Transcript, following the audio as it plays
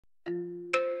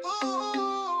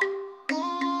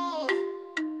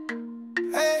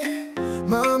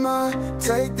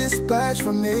take this badge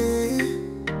from me.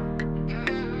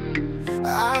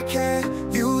 I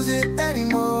can't use it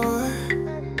anymore.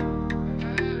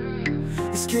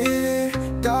 It's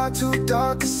getting dark, too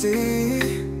dark to see.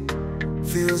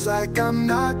 Feels like I'm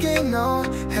knocking on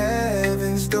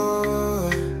heaven's door.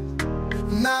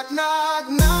 Knock, knock,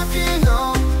 knocking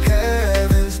on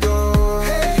heaven's door.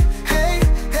 Hey, hey,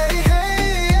 hey,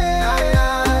 hey, yeah. Knock,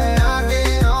 knock,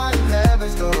 knocking on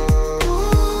heaven's door.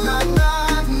 Knock,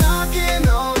 knock, knocking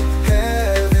on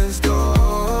heaven's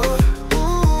door.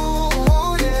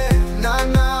 Ooh, yeah. Knock,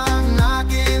 knock,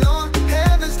 knocking on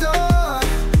heaven's door.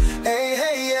 Hey,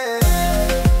 hey, yeah.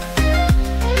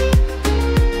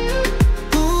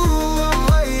 Ooh,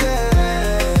 yeah.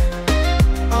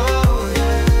 Oh,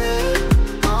 yeah.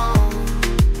 Oh.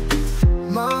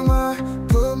 Mama,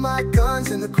 put my guns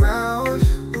in the ground.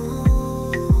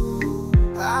 Ooh,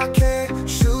 I can't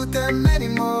shoot them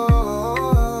anymore.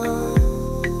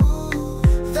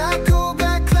 That cold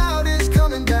black cloud is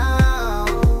coming down.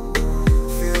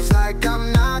 Feels like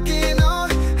I'm knocking on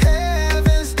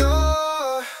heaven's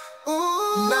door.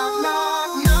 Ooh, knock, knock,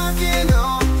 knocking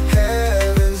on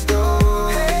heaven's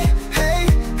door. Hey, hey,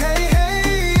 hey,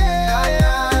 hey,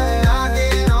 yeah.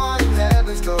 Knocking on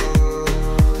heaven's door.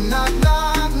 Knock,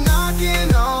 knock,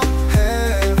 knocking on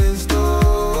heaven's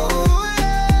door.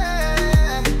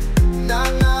 Yeah.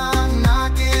 Knock, knock,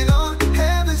 knocking on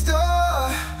heaven's door.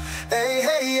 Hey,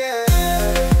 hey, yeah.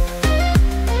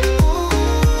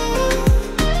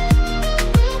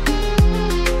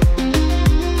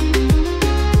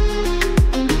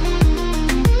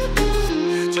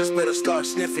 Just better start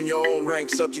sniffing your own rank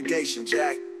subjugation,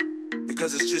 Jack.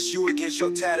 Because it's just you against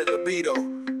your tattered libido,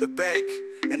 the bank,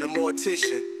 and the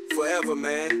mortician. Forever,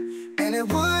 man. And it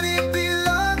wouldn't be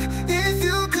luck if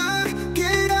you could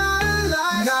get out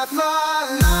alive. Not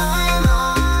my line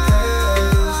on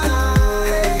heaven's door.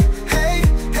 Hey, hey,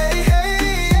 hey, hey,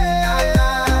 yeah.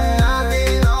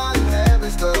 Knocking on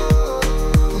heaven's door.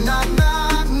 Knock,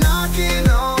 knock, knocking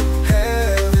on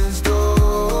heaven's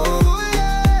door.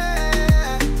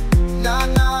 Yeah. Knock,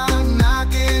 knock,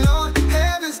 knocking on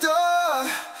heaven's door.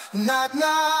 Knock,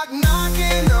 knock,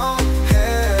 knocking on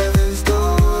heaven's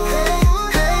door.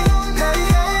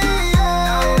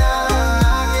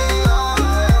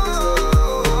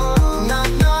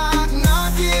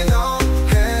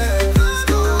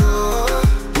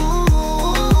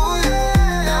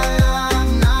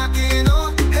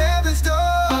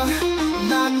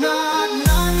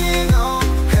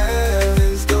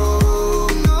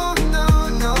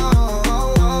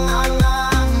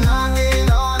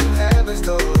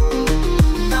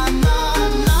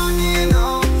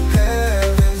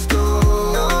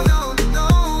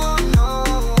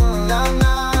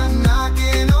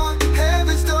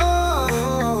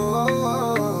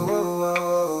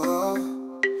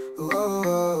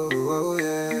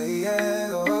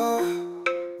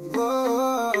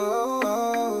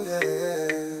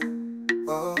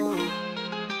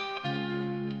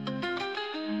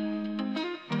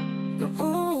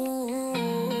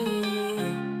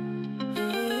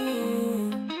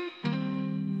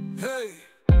 Hey,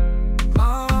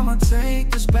 Mama, take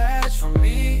this badge from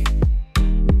me.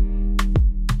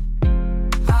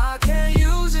 I can't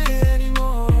use it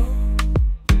anymore.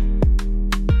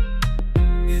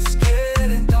 It's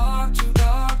getting dark, too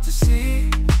dark to see.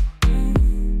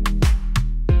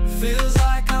 Feels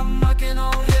like I'm knocking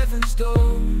on heaven's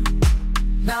door.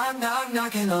 Knock, knock,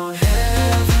 knocking on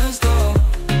heaven's door.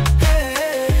 Hey,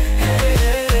 hey,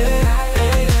 hey,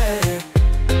 hey, hey.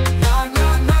 Knock,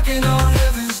 knock, knocking on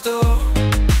heaven's door.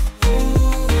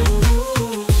 Ooh,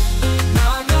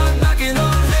 knock, knock, knocking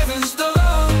on heaven's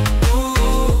door. Ooh,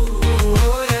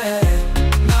 yeah.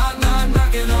 Knock, knock,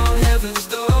 knocking on heaven's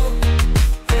door.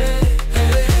 Hey,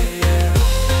 hey, hey, yeah.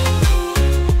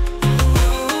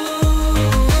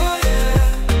 Oh, yeah.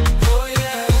 Oh,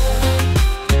 yeah.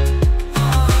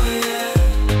 Oh, yeah.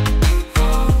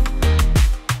 Oh.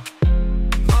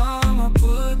 Mama,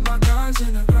 put my guns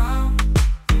in the ground.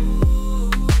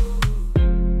 Ooh,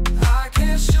 I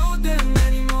can't shoot them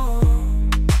anymore.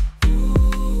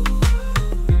 Ooh,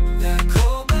 that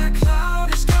cold black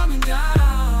cloud is coming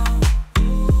down.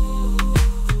 Ooh,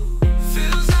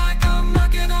 feels like I'm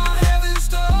knocking on heaven's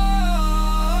door.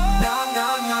 Knock,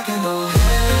 knock, knocking on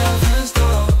heaven's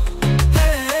door.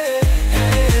 Hey, hey,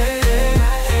 hey, hey,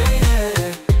 hey,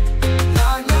 hey.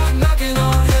 Knock, knock, knocking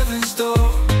on heaven's door.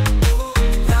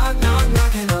 Knock, knock,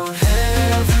 knocking on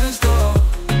heaven's door.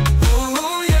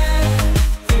 Ooh,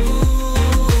 yeah.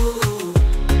 Ooh,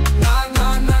 knock,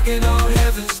 knock, knocking on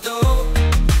heaven's door.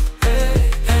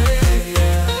 Hey, hey,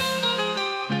 yeah.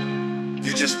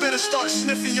 You just better start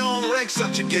sniffing your own rank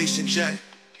subjugation, Jack.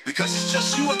 Because it's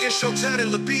just you against your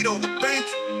talent, libido, the bank,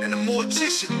 and the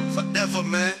mortician forever,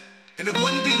 man. And it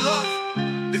wouldn't be luck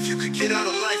if you could get out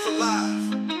of life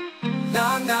alive.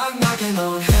 Knock, knock, knocking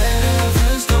on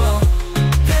heaven's door.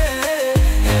 Hey,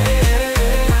 hey,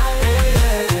 hey,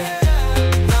 hey, hey.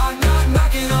 Knock, knock,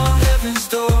 knocking on heaven's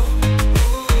door.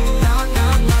 Knock,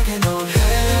 knock, knocking on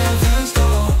heaven's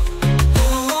door.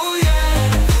 Ooh,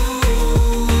 yeah,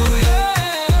 ooh,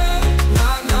 yeah.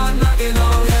 Knock, knock, knocking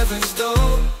on heaven's door.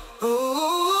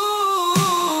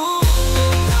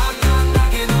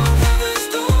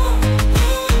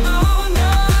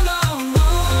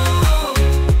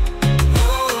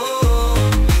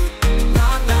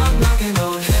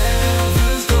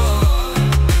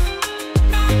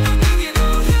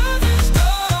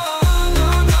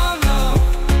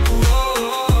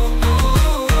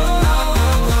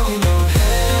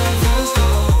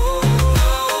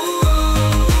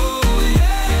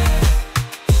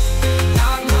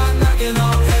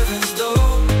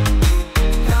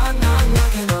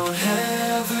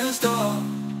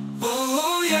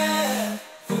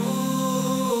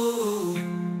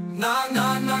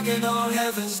 Knocking on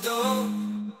heaven's door.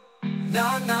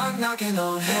 Knock, knock, knocking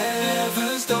on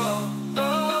heaven's door. Oh,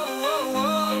 oh,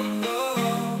 oh,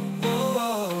 oh, oh,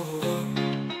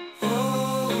 oh,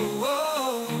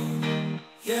 oh,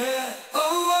 yeah. Oh,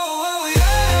 oh, oh, yeah.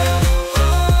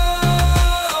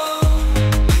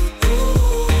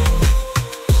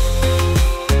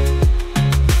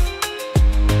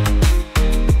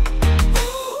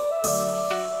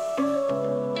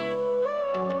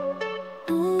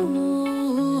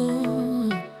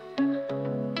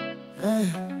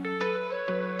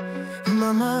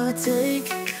 Mama, take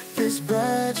this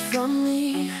badge from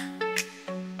me.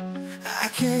 I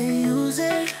can't use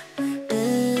it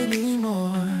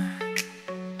anymore.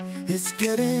 It's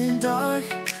getting dark,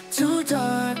 too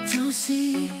dark to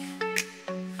see.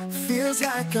 Feels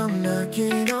like I'm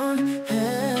knocking on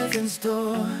heaven's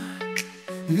door.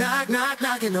 Knock, knock,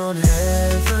 knocking on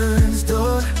heaven's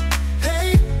door.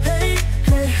 Hey, hey,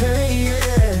 hey, hey,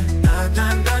 yeah. Knock,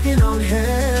 knock, knocking on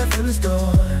heaven's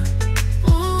door.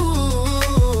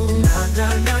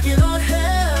 Knock, knocking on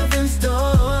heaven's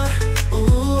door.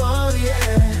 Ooh, oh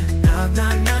yeah. Knock,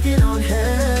 knock, knocking on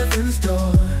heaven's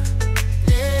door.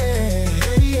 Yeah,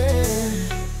 yeah.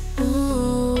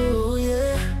 Ooh,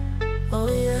 yeah. Oh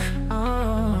yeah.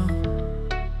 Oh.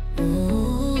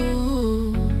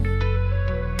 Ooh.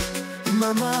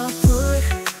 Mama, put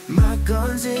my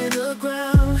guns in the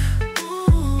ground.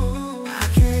 Ooh, I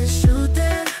can't shoot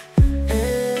them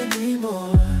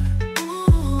anymore.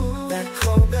 Ooh, that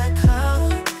cold back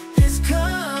cloud is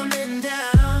coming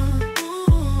down.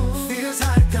 Ooh, feels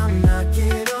like I'm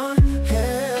knocking on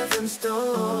heaven's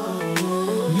door.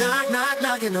 Knock, knock,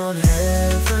 knocking on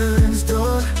heaven's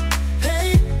door.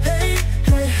 Hey, hey,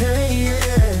 hey, hey,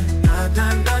 yeah. Knock,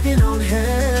 knock, knocking on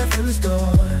heaven's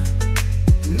door.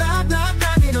 Knock, knock,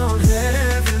 knocking on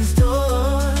heaven's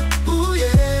door. Ooh,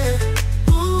 yeah.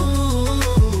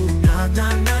 Ooh, knock,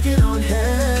 knock, knocking on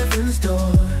heaven's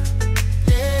door.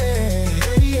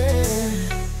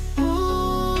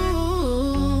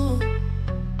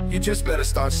 You just better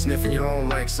start sniffing your own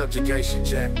like subjugation,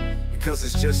 Jack. Because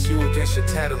it's just you against your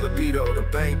tattered libido, the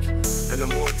bank, and the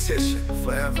mortician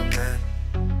forever, man.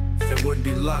 It wouldn't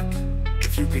be luck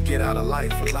if you could get out of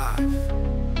life alive.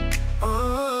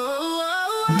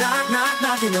 Oh, knock, knock,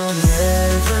 knocking on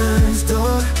heaven's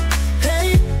door.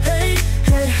 Hey, hey,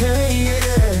 hey, hey,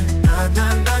 yeah. Knock,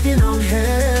 knock, knocking on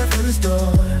heaven's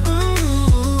door.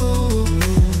 Ooh,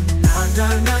 knock,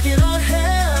 knock, knocking on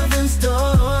heaven's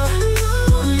door.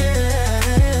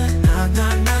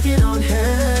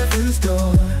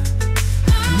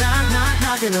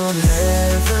 Knocking on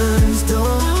heaven's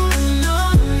door. No,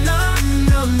 no,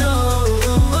 no, no.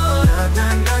 Knock,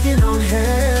 knock, knocking on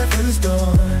heaven's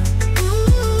door.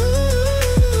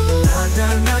 Knock,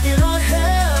 knock, knocking on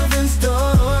heaven's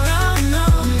door. No, no,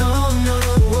 no, no.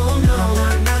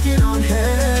 Knock, knocking on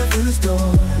heaven's door.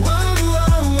 Knock,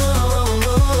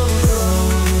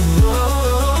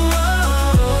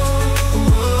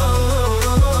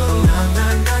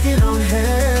 knock, knocking on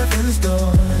heaven's door.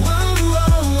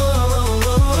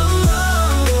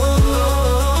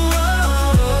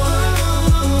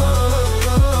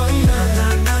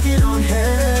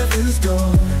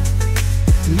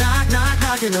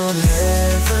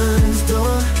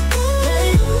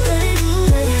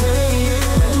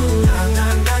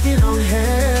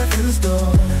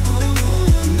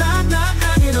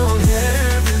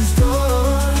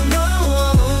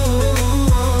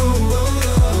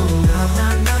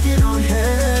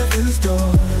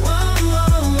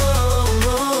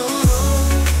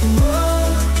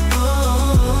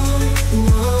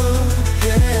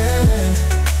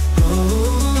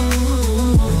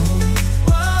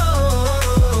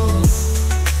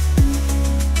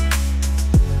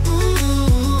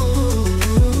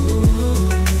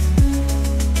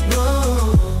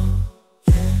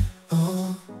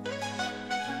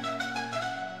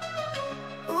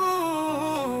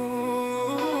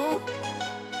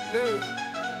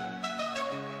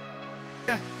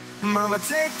 Mama,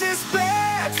 take this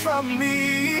badge from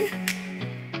me.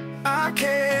 I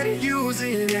can't use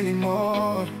it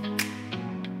anymore.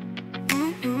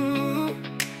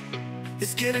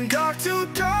 It's getting dark, too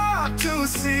dark to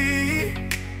see.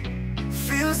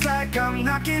 Feels like I'm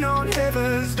knocking on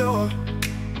heaven's door.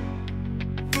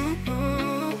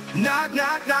 Knock,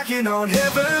 knock, knocking on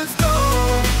heaven's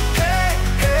door. Hey,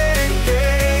 hey,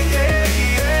 hey, hey,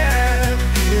 yeah,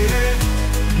 yeah.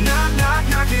 Knock, knock,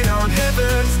 knocking on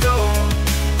heaven's door.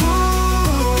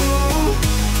 Ooh,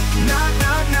 knock,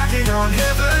 knock, knocking on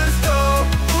heaven's door.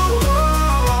 Ooh,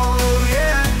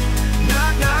 yeah.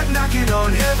 Knock, knock, knocking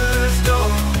on heaven's door.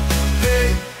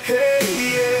 Hey, hey,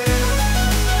 yeah.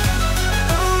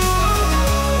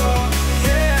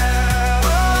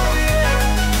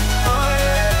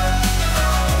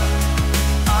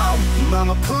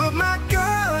 Mama, put my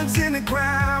guns in the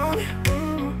ground.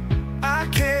 I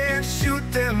can't shoot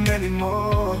them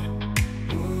anymore.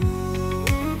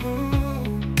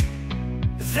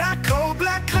 That cold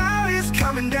black cloud is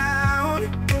coming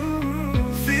down.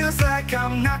 Feels like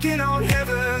I'm knocking on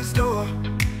heaven's door.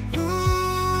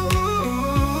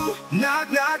 Knock,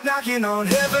 knock, knocking on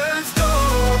heaven's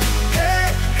door.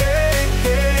 Hey, hey,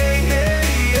 hey, hey,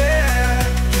 yeah,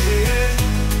 yeah.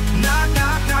 Knock,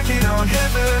 knock, knocking on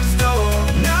heaven's door.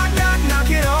 Knock, knock,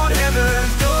 knocking on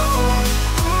heaven's door.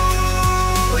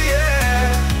 Ooh,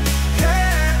 yeah,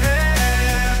 yeah,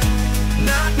 yeah.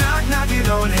 Knock, knock, knocking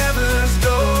on heaven's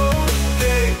door.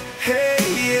 Hey, hey,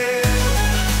 yeah.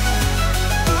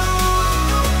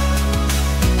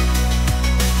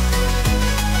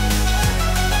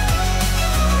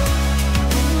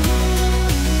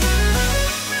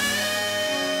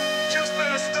 Just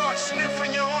better start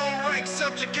sniffing your own rank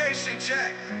subjugation,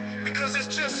 Jack. Because it's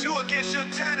just you against your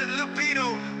tattered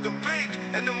libido, the bank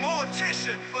and the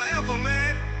mortician forever,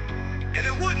 man. And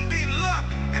it wouldn't be luck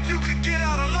if you could get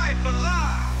out of life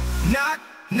alive. Knock,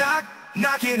 knock,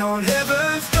 knocking on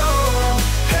heaven's door.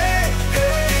 Hey,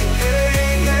 hey,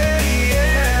 hey, hey,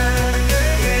 yeah,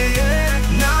 yeah, yeah.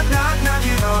 Knock, knock,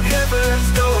 knocking on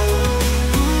heaven's door.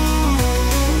 Ooh,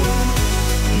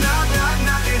 knock, knock,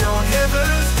 knocking on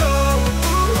heaven's door.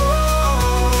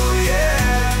 Ooh,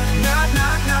 yeah. Knock,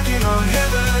 knock, knocking on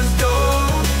heaven's door.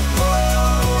 Oh,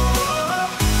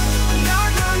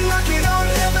 knock, knock, knocking on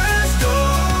heaven's door.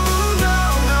 No,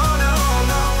 no, no,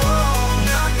 no.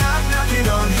 Knock, knock, knocking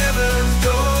on heaven's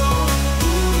door.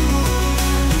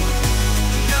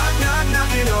 Knock, knock,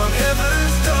 knocking on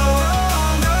heaven's door.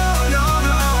 No, no,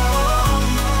 no.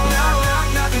 Knock, knock,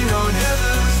 knocking on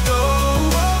heaven's door.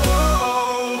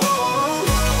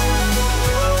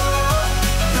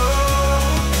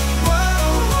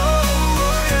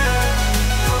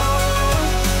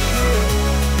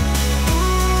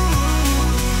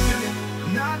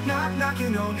 Knock, knock,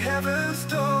 knocking on heaven's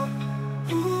door.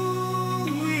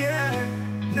 Ooh, yeah.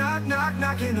 Knock, knock,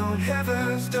 knocking on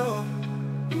heaven's door.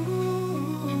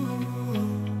 Ooh,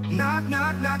 knock,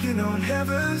 knock, knocking on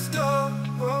heaven's door.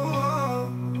 Oh, oh,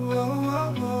 oh,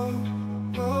 oh, oh.